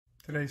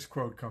Today's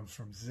quote comes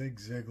from Zig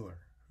Ziglar,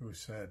 who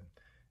said,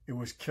 "It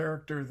was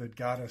character that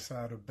got us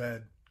out of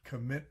bed,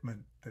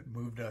 commitment that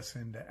moved us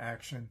into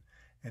action,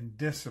 and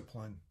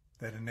discipline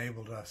that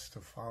enabled us to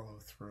follow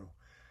through."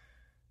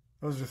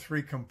 Those are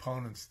three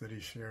components that he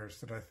shares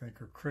that I think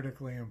are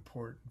critically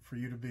important for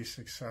you to be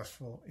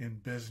successful in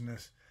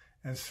business,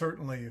 and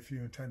certainly if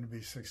you intend to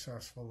be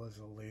successful as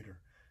a leader.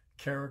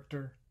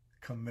 Character,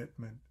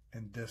 commitment,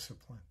 and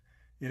discipline.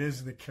 It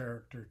is the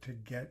character to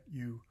get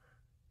you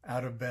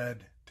out of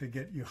bed, to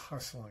get you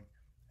hustling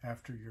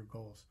after your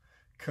goals.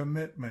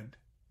 Commitment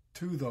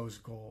to those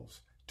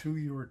goals, to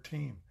your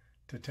team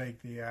to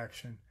take the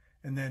action,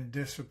 and then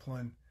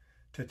discipline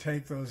to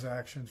take those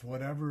actions,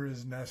 whatever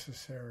is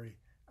necessary,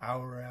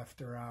 hour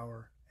after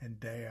hour and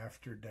day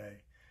after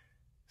day.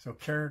 So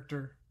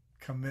character,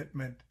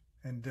 commitment,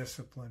 and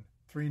discipline,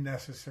 three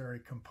necessary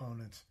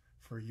components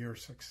for your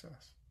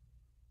success.